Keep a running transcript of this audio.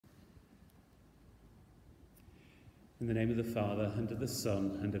In the name of the Father, and of the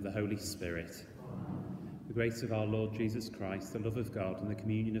Son, and of the Holy Spirit. The grace of our Lord Jesus Christ, the love of God, and the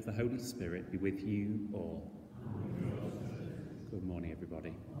communion of the Holy Spirit be with you all. Good morning,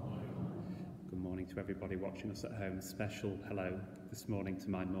 everybody. Good morning to everybody watching us at home. Special hello this morning to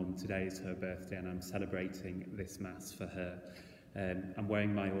my mum. Today is her birthday and I'm celebrating this Mass for her. I'm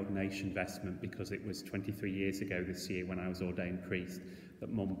wearing my ordination vestment because it was 23 years ago this year when I was ordained priest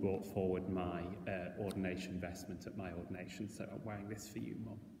that Mum brought forward my ordination vestment at my ordination, so I'm wearing this for you,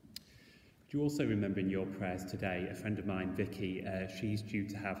 Mum. Could you also remember in your prayers today, a friend of mine, Vicky, she's due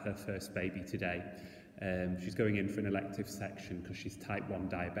to have her first baby today. She's going in for an elective section because she's type 1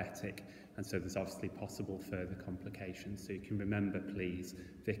 diabetic, and so there's obviously possible further complications. So you can remember, please,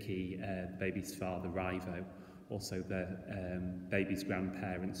 Vicky, the baby's father, Rivo, also the baby's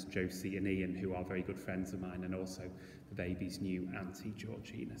grandparents, Josie and Ian, who are very good friends of mine, and also the baby's new auntie,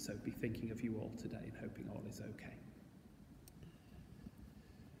 Georgina. So be thinking of you all today and hoping all is okay.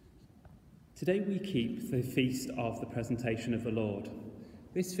 Today we keep the feast of the Presentation of the Lord.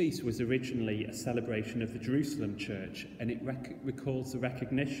 This feast was originally a celebration of the Jerusalem church, and it recalls the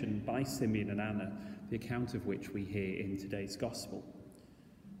recognition by Simeon and Anna, the account of which we hear in today's Gospel.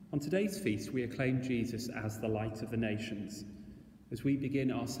 On today's feast, we acclaim Jesus as the light of the nations. As we begin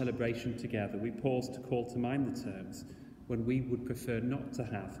our celebration together, we pause to call to mind the terms when we would prefer not to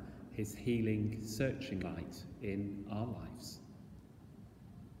have his healing, searching light in our lives.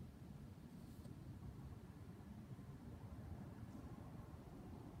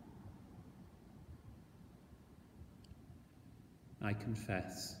 I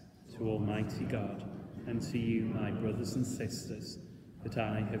confess to Almighty God and to you, my brothers and sisters, that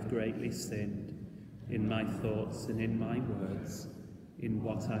I have greatly sinned in my thoughts and in my words, in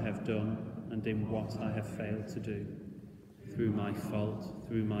what I have done and in what I have failed to do, through my fault,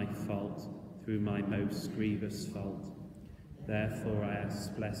 through my most grievous fault. Therefore I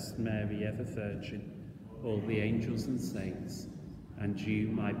ask Blessed Mary, ever Virgin, all the angels and saints, and you,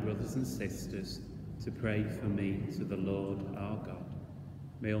 my brothers and sisters, to pray for me to the Lord our God.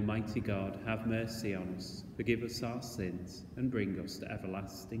 May Almighty God have mercy on us, forgive us our sins, and bring us to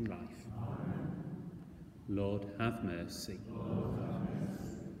everlasting life. Amen. Lord, have mercy. Lord, have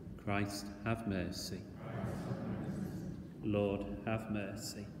mercy. Christ, have mercy. Lord, have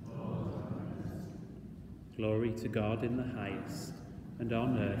mercy. Lord, have mercy. Glory to God in the highest, and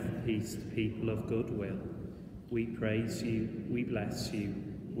on earth peace to people of good will. We praise you, we bless you,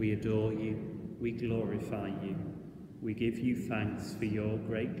 we adore you, we glorify you. We give you thanks for your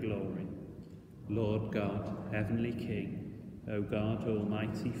great glory. Lord God, Heavenly King, O God,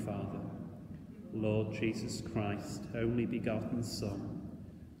 Almighty Father, Lord Jesus Christ, only begotten Son,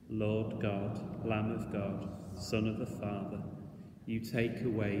 Lord God, Lamb of God, Son of the Father, you take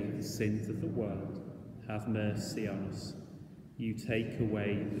away the sins of the world, have mercy on us. You take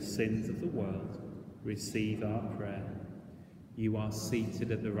away the sins of the world, receive our prayer. You are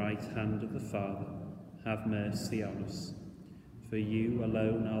seated at the right hand of the Father, have mercy on us. For you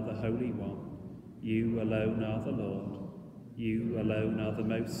alone are the Holy One, you alone are the Lord, you alone are the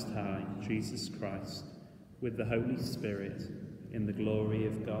Most High, Jesus Christ, with the Holy Spirit, in the glory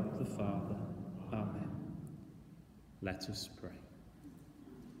of God the Father. Amen. Let us pray.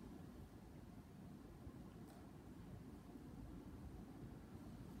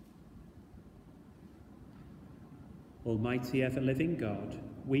 Almighty ever-living God,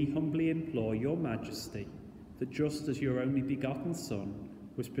 we humbly implore your majesty that just as your only begotten Son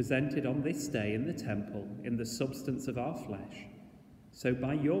was presented on this day in the temple in the substance of our flesh, so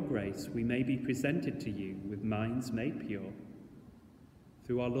by your grace we may be presented to you with minds made pure.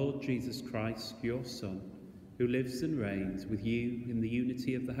 Through our Lord Jesus Christ, your Son, who lives and reigns with you in the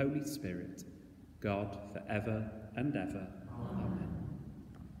unity of the Holy Spirit, God for ever and ever. Amen.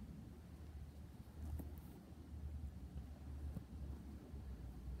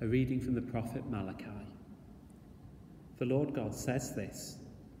 A reading from the prophet Malachi. The Lord God says this,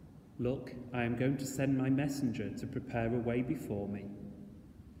 "Look, I am going to send my messenger to prepare a way before me.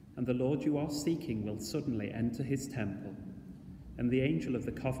 And the Lord you are seeking will suddenly enter his temple, and the angel of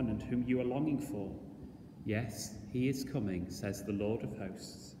the covenant whom you are longing for, yes, he is coming, says the Lord of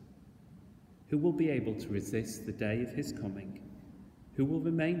hosts. Who will be able to resist the day of his coming? Who will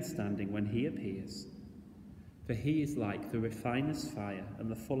remain standing when he appears? For he is like the refiner's fire and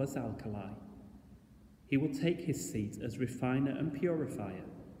the fuller's alkali. He will take his seat as refiner and purifier.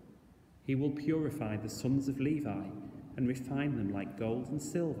 He will purify the sons of Levi and refine them like gold and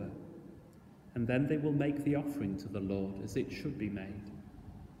silver. And then they will make the offering to the Lord as it should be made.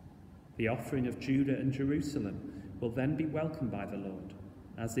 The offering of Judah and Jerusalem will then be welcomed by the Lord,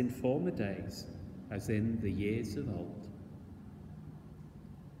 as in former days, as in the years of old.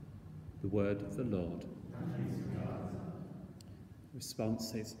 The word of the Lord.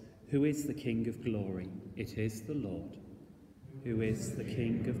 Response is, who is the King of glory? It is the Lord. Who is the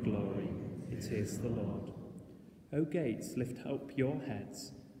King of glory? It is the Lord. O gates, lift up your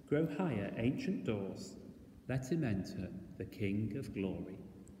heads. Grow higher, ancient doors. Let him enter, the King of glory.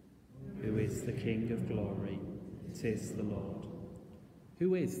 Who is the King of glory? It is the Lord.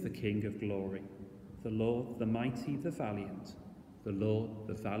 Who is the King of glory? The Lord, the mighty, the valiant. The Lord,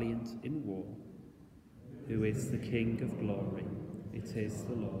 the valiant in war. Who is the King of glory? It is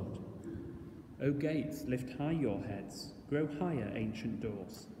the Lord. O gates, lift high your heads. Grow higher, ancient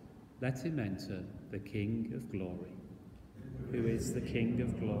doors. Let him enter, the King of glory. Who is the King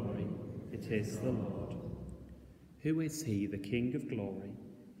of glory? It is the Lord. Who is he, the King of glory?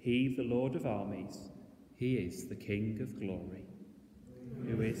 He, the Lord of armies. He is the King of glory.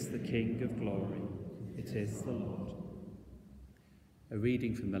 Who is the King of glory? It is the Lord. A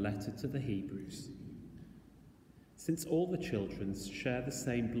reading from the letter to the Hebrews. Since all the children share the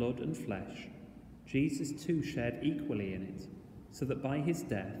same blood and flesh, Jesus too shared equally in it, so that by his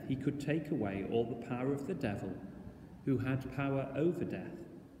death he could take away all the power of the devil, who had power over death,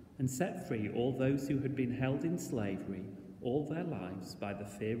 and set free all those who had been held in slavery all their lives by the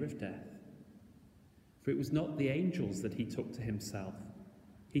fear of death. For it was not the angels that he took to himself.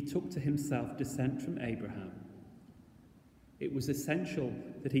 He took to himself descent from Abraham. It was essential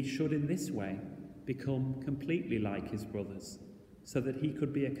that he should in this way become completely like his brothers, so that he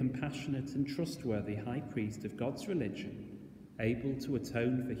could be a compassionate and trustworthy high priest of God's religion, able to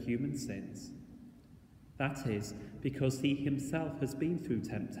atone for human sins. That is, because he himself has been through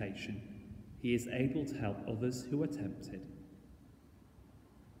temptation, he is able to help others who are tempted.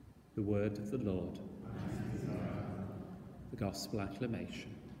 The word of the Lord. The Gospel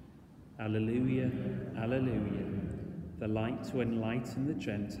acclamation. Alleluia, alleluia, the light to enlighten the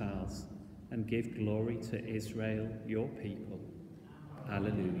Gentiles and give glory to Israel, your people.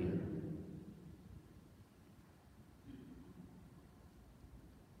 Alleluia.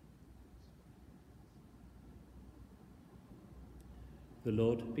 The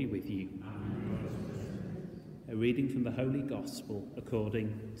Lord be with you. A reading from the Holy Gospel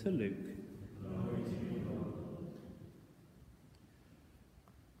according to Luke.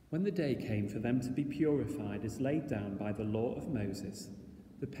 When the day came for them to be purified as laid down by the law of Moses,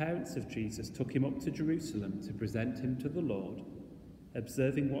 the parents of Jesus took him up to Jerusalem to present him to the Lord,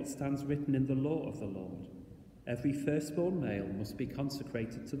 observing what stands written in the law of the Lord. Every firstborn male must be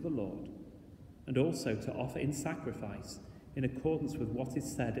consecrated to the Lord, and also to offer in sacrifice, in accordance with what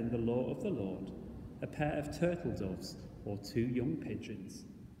is said in the law of the Lord, a pair of turtle doves or 2 young pigeons.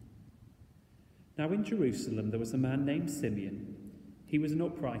 Now in Jerusalem there was a man named Simeon. He was an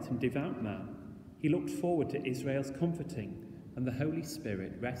upright and devout man. He looked forward to Israel's comforting, and the Holy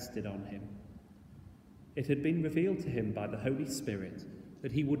Spirit rested on him. It had been revealed to him by the Holy Spirit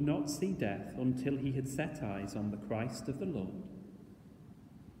that he would not see death until he had set eyes on the Christ of the Lord.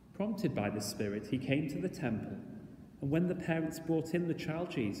 Prompted by the Spirit, he came to the temple, and when the parents brought in the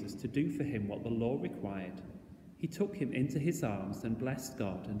child Jesus to do for him what the law required, he took him into his arms and blessed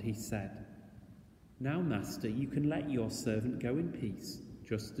God, and he said, "Now, Master, you can let your servant go in peace,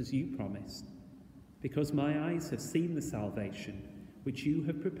 just as you promised, because my eyes have seen the salvation which you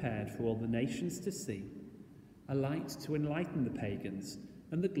have prepared for all the nations to see, a light to enlighten the pagans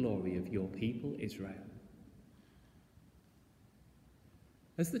and the glory of your people Israel."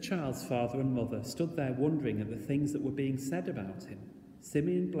 As the child's father and mother stood there wondering at the things that were being said about him,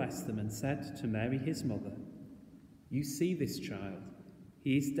 Simeon blessed them and said to Mary his mother, "You see this child.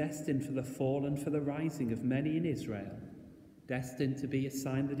 He is destined for the fall and for the rising of many in Israel, destined to be a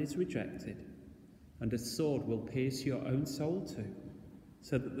sign that is rejected, and a sword will pierce your own soul too,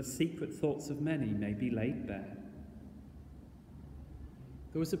 so that the secret thoughts of many may be laid bare."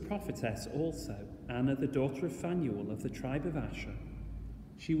 There was a prophetess also, Anna, the daughter of Phanuel of the tribe of Asher.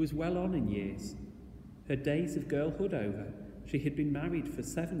 She was well on in years. Her days of girlhood over, she had been married for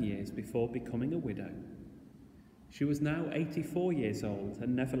 7 years before becoming a widow. She was now 84 years old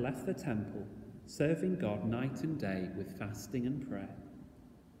and never left the temple, serving God night and day with fasting and prayer.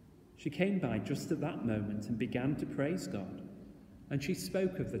 She came by just at that moment and began to praise God, and she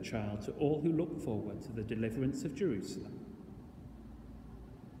spoke of the child to all who looked forward to the deliverance of Jerusalem.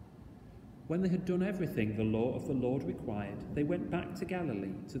 When they had done everything the law of the Lord required, they went back to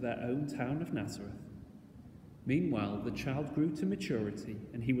Galilee, to their own town of Nazareth. Meanwhile, the child grew to maturity,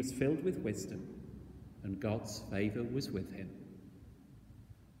 and he was filled with wisdom, and God's favour was with him.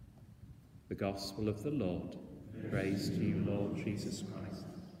 The Gospel of the Lord. Praise to you, Lord Jesus Christ.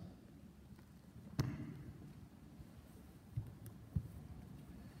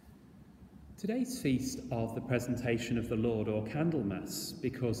 Today's feast of the Presentation of the Lord, or Candlemas,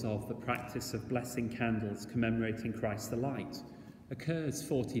 because of the practice of blessing candles commemorating Christ the Light, occurs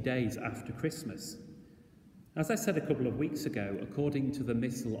 40 days after Christmas. As I said a couple of weeks ago, according to the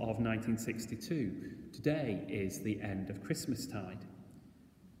Missal of 1962, today is the end of Christmastide.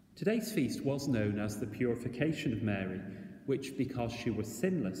 Today's feast was known as the Purification of Mary, which, because she was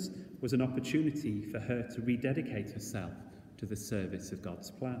sinless, was an opportunity for her to rededicate herself to the service of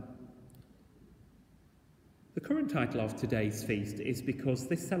God's plan. The current title of today's feast is because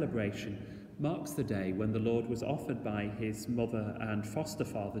this celebration marks the day when the Lord was offered by his mother and foster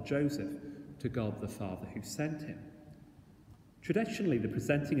father Joseph to God the Father who sent him. Traditionally, the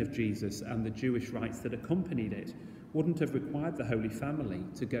presenting of Jesus and the Jewish rites that accompanied it wouldn't have required the Holy Family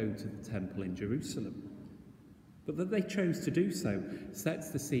to go to the temple in Jerusalem. But that they chose to do so sets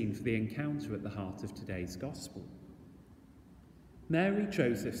the scene for the encounter at the heart of today's Gospel. Mary,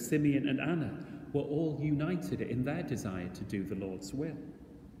 Joseph, Simeon and Anna were all united in their desire to do the Lord's will.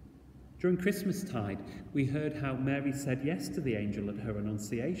 During Christmastide, we heard how Mary said yes to the angel at her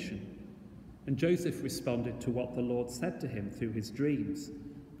Annunciation, and Joseph responded to what the Lord said to him through his dreams,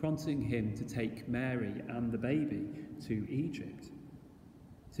 prompting him to take Mary and the baby to Egypt.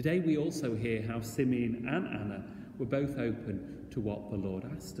 Today we also hear how Simeon and Anna were both open to what the Lord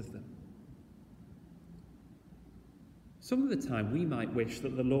asked of them. Some of the time we might wish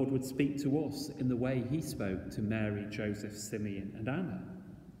that the Lord would speak to us in the way he spoke to Mary, Joseph, Simeon and Anna.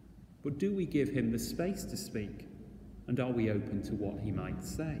 But do we give him the space to speak? And are we open to what he might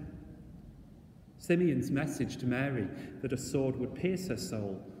say? Simeon's message to Mary that a sword would pierce her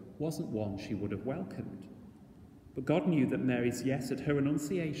soul wasn't one she would have welcomed. But God knew that Mary's yes at her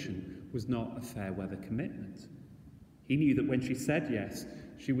Annunciation was not a fair-weather commitment. He knew that when she said yes,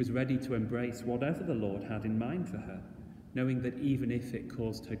 she was ready to embrace whatever the Lord had in mind for her, knowing that even if it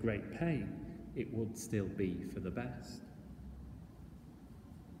caused her great pain, it would still be for the best.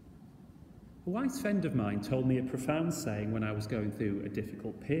 A wise friend of mine told me a profound saying when I was going through a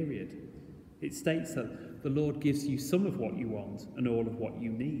difficult period. It states that the Lord gives you some of what you want and all of what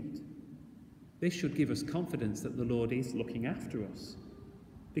you need. This should give us confidence that the Lord is looking after us,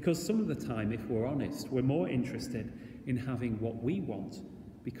 because some of the time, if we're honest, we're more interested in having what we want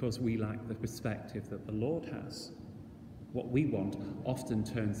because we lack the perspective that the Lord has. What we want often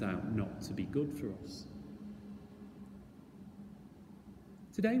turns out not to be good for us.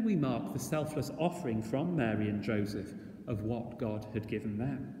 Today we mark the selfless offering from Mary and Joseph of what God had given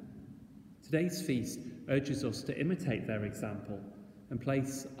them. Today's feast urges us to imitate their example and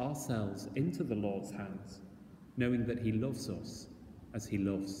place ourselves into the Lord's hands, knowing that he loves us as he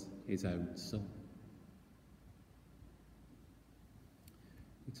loves his own Son.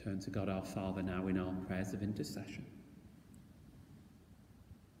 We turn to God our Father now in our prayers of intercession.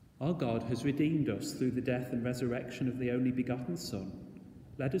 Our God has redeemed us through the death and resurrection of the only begotten Son.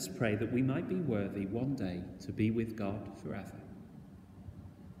 Let us pray that we might be worthy one day to be with God forever.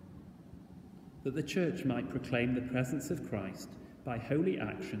 That the Church might proclaim the presence of Christ by holy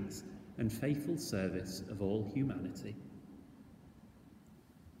actions and faithful service of all humanity.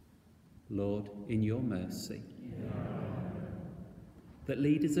 Lord, in your mercy. That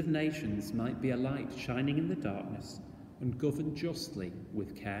leaders of nations might be a light shining in the darkness and govern justly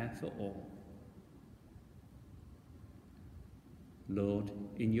with care for all. Lord,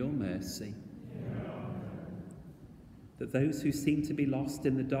 in your mercy. That those who seem to be lost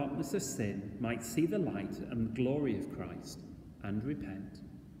in the darkness of sin might see the light and the glory of Christ and repent.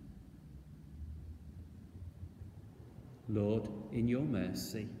 Lord, in your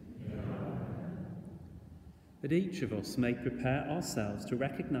mercy. That each of us may prepare ourselves to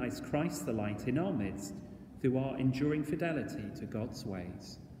recognise Christ the light in our midst through our enduring fidelity to God's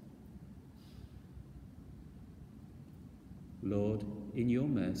ways. Lord, in your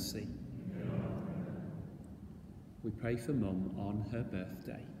mercy. We pray for Mum on her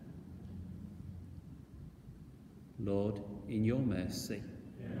birthday. Lord, in your mercy.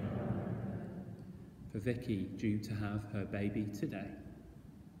 For Vicky, due to have her baby today.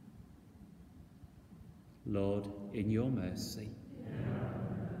 Lord, in your mercy.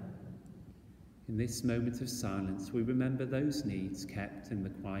 In this moment of silence, we remember those needs kept in the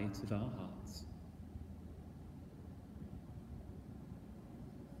quiet of our hearts.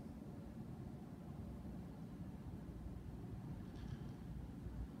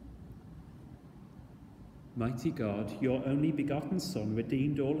 Mighty God, your only begotten Son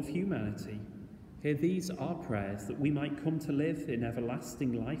redeemed all of humanity. Hear these our prayers that we might come to live in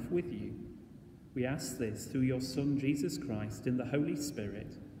everlasting life with you. We ask this through your Son, Jesus Christ, in the Holy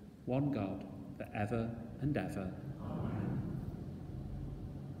Spirit, one God, for ever and ever. Amen.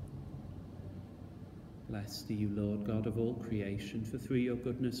 Blessed are you, Lord God of all creation, for through your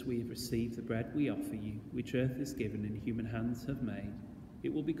goodness we have received the bread we offer you, which earth is given and human hands have made.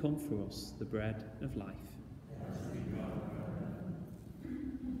 It will become for us the bread of life.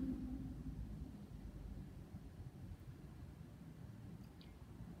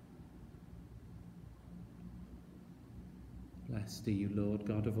 Blessed are you, Lord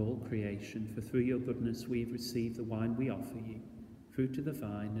God of all creation, for through your goodness we have received the wine we offer you, fruit of the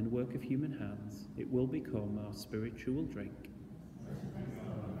vine and work of human hands. It will become our spiritual drink.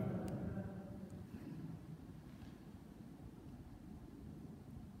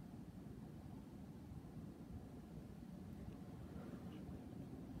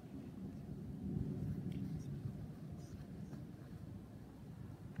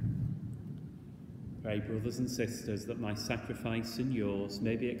 Pray, brothers and sisters, that my sacrifice and yours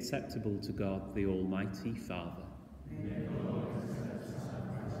may be acceptable to God, the Almighty Father.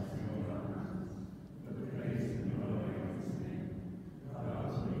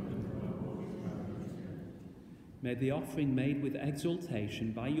 May the offering made with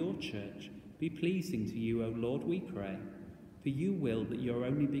exaltation by your church be pleasing to you, O Lord, we pray. For you will that your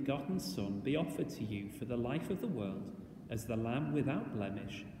only begotten Son be offered to you for the life of the world as the Lamb without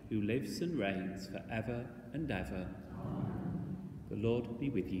blemish, who lives and reigns for ever and ever. Amen. The Lord be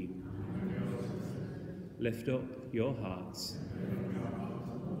with you. Lift up your hearts.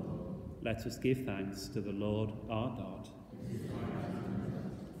 Let us give thanks to the Lord our God.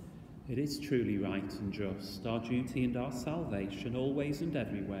 It is truly right and just, our duty and our salvation, always and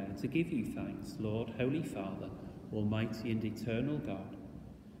everywhere, to give you thanks, Lord, Holy Father, Almighty and eternal God.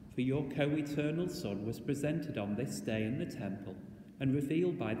 For your co-eternal Son was presented on this day in the temple and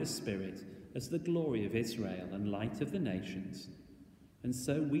revealed by the Spirit as the glory of Israel and light of the nations. And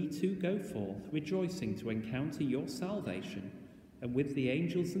so we too go forth, rejoicing to encounter your salvation, and with the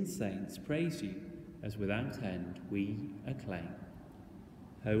angels and saints praise you, as without end we acclaim.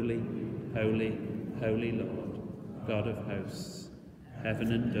 Holy, holy, holy Lord, God of hosts,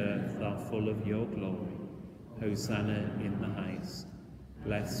 heaven and earth are full of your glory. Hosanna in the highest.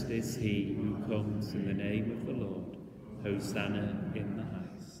 Blessed is he who comes in the name of the Lord. Hosanna in the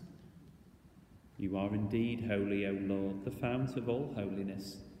highest. You are indeed holy, O Lord, the fount of all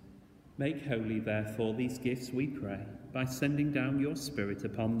holiness. Make holy, therefore, these gifts, we pray, by sending down your Spirit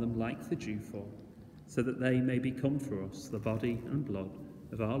upon them like the dewfall, so that they may become for us the body and blood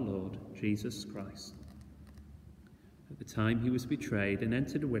of our Lord Jesus Christ. At the time he was betrayed and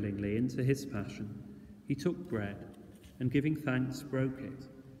entered willingly into his passion, he took bread, and giving thanks broke it,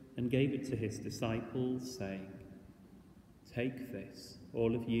 and gave it to his disciples, saying, "Take this,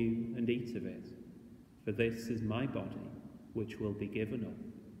 all of you, and eat of it, for this is my body, which will be given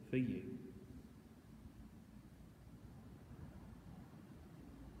up for you."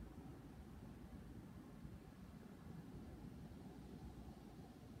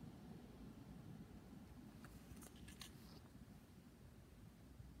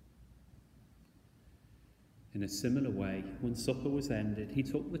 In a similar way, when supper was ended, he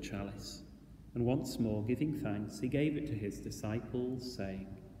took the chalice, and once more giving thanks, he gave it to his disciples, saying,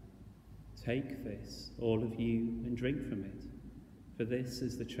 "Take this, all of you, and drink from it, for this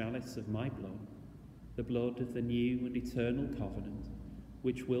is the chalice of my blood, the blood of the new and eternal covenant,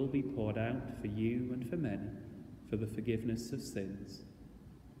 which will be poured out for you and for many, for the forgiveness of sins.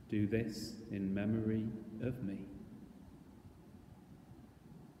 Do this in memory of me."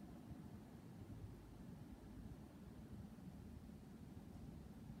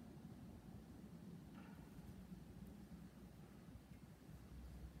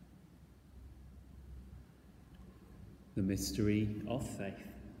 The mystery of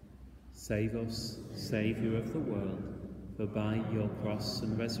faith. Save us, Saviour of the world, for by your cross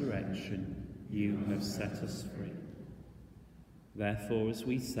and resurrection you have set us free. Therefore, as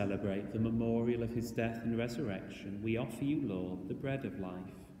we celebrate the memorial of his death and resurrection, we offer you, Lord, the bread of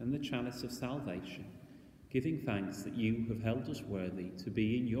life and the chalice of salvation, giving thanks that you have held us worthy to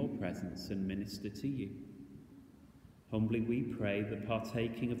be in your presence and minister to you. Humbly we pray that,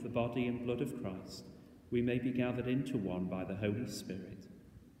 partaking of the body and blood of Christ, we may be gathered into one by the Holy Spirit.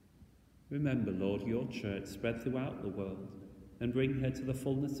 Remember, Lord, your church spread throughout the world, and bring her to the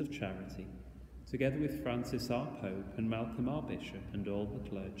fullness of charity, together with Francis our Pope and Malcolm our Bishop and all the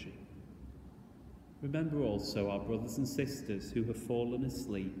clergy. Remember also our brothers and sisters who have fallen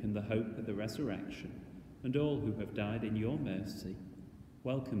asleep in the hope of the resurrection, and all who have died in your mercy.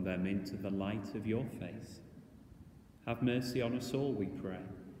 Welcome them into the light of your face. Have mercy on us all, we pray,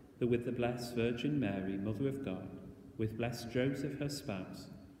 that with the blessed Virgin Mary, Mother of God, with blessed Joseph her spouse,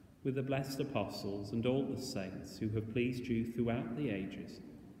 with the blessed apostles and all the saints who have pleased you throughout the ages,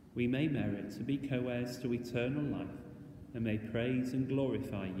 we may merit to be co-heirs to eternal life, and may praise and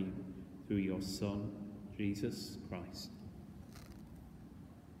glorify you through your Son, Jesus Christ.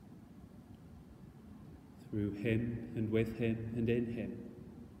 Through him, and with him, and in him,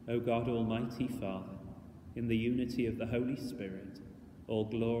 O God, Almighty Father, in the unity of the Holy Spirit, all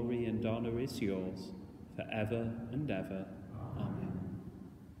glory and honour is yours, for ever and ever. Amen.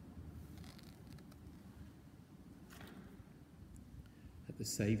 At the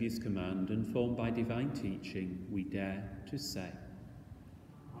Saviour's command, and formed by divine teaching, we dare to say,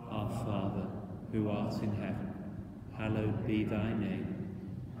 Our Father, who art in heaven, hallowed be thy name.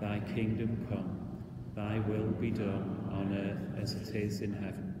 Thy kingdom come, thy will be done on earth as it is in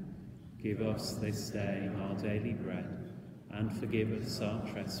heaven. Give us this day our daily bread, and forgive us our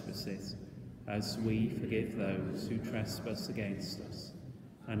trespasses, as we forgive those who trespass against us.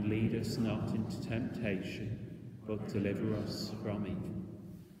 And lead us not into temptation, but deliver us from evil.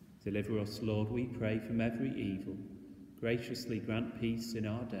 Deliver us, Lord, we pray, from every evil. Graciously grant peace in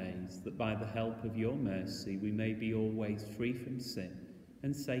our days, that by the help of your mercy we may be always free from sin,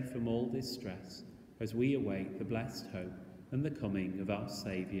 and safe from all distress, as we await the blessed hope and the coming of our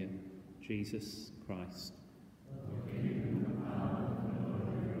Saviour, Jesus Christ.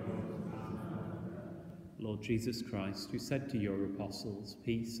 Lord Jesus Christ, who said to your apostles,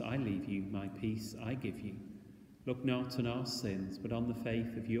 Peace I leave you, my peace I give you, look not on our sins, but on the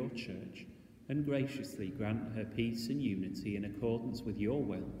faith of your Church, and graciously grant her peace and unity in accordance with your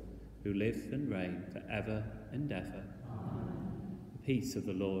will, who live and reign for ever and ever. Amen. The peace of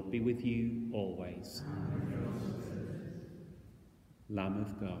the Lord be with you always. Lamb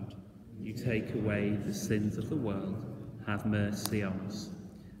of God, you take away the sins of the world, have mercy on us.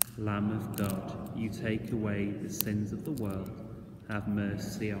 Lamb of God, you take away the sins of the world, have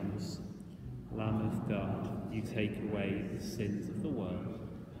mercy on us. Lamb of God, you take away the sins of the world,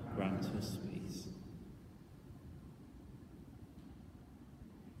 grant us peace.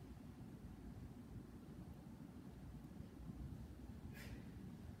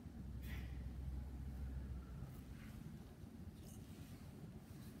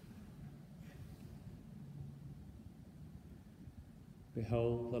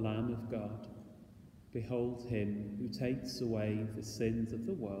 Behold the Lamb of God. Behold him who takes away the sins of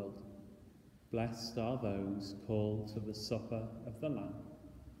the world. Blessed are those called to the supper of the Lamb.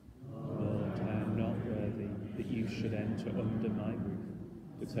 Lord, I am not worthy that you should enter under my roof,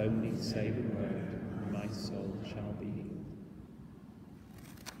 but only say the word, and my soul shall be healed.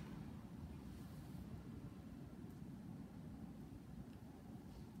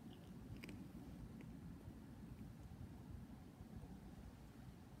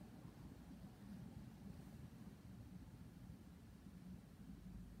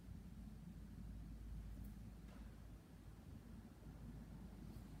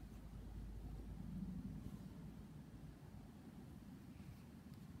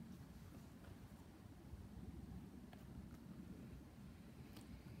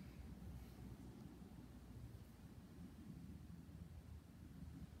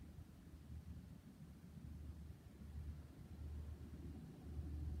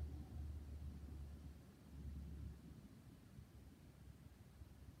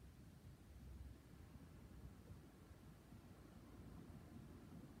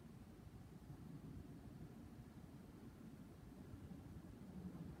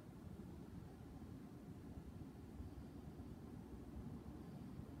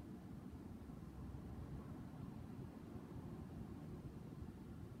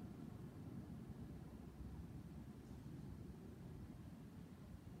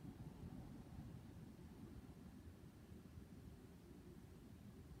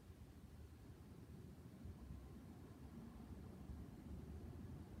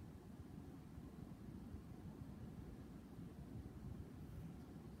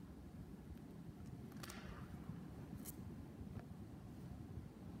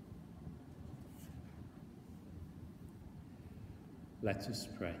 Let us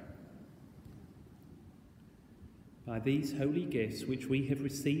pray. By these holy gifts which we have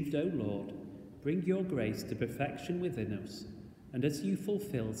received, O Lord, bring your grace to perfection within us, and as you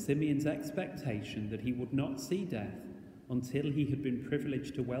fulfill Simeon's expectation that he would not see death until he had been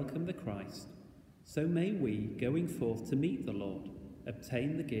privileged to welcome the Christ, so may we, going forth to meet the Lord,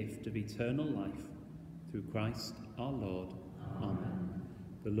 obtain the gift of eternal life. Through Christ our Lord. Amen.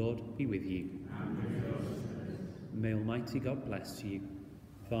 The Lord be with you. May Almighty God bless you,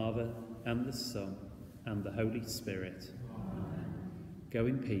 Father, and the Son, and the Holy Spirit. Amen. Go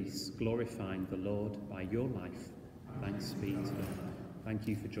in peace, glorifying the Lord by your life. Thanks be to God. Thank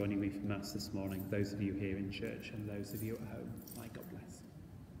you for joining me for Mass this morning, those of you here in church and those of you at home. My God bless.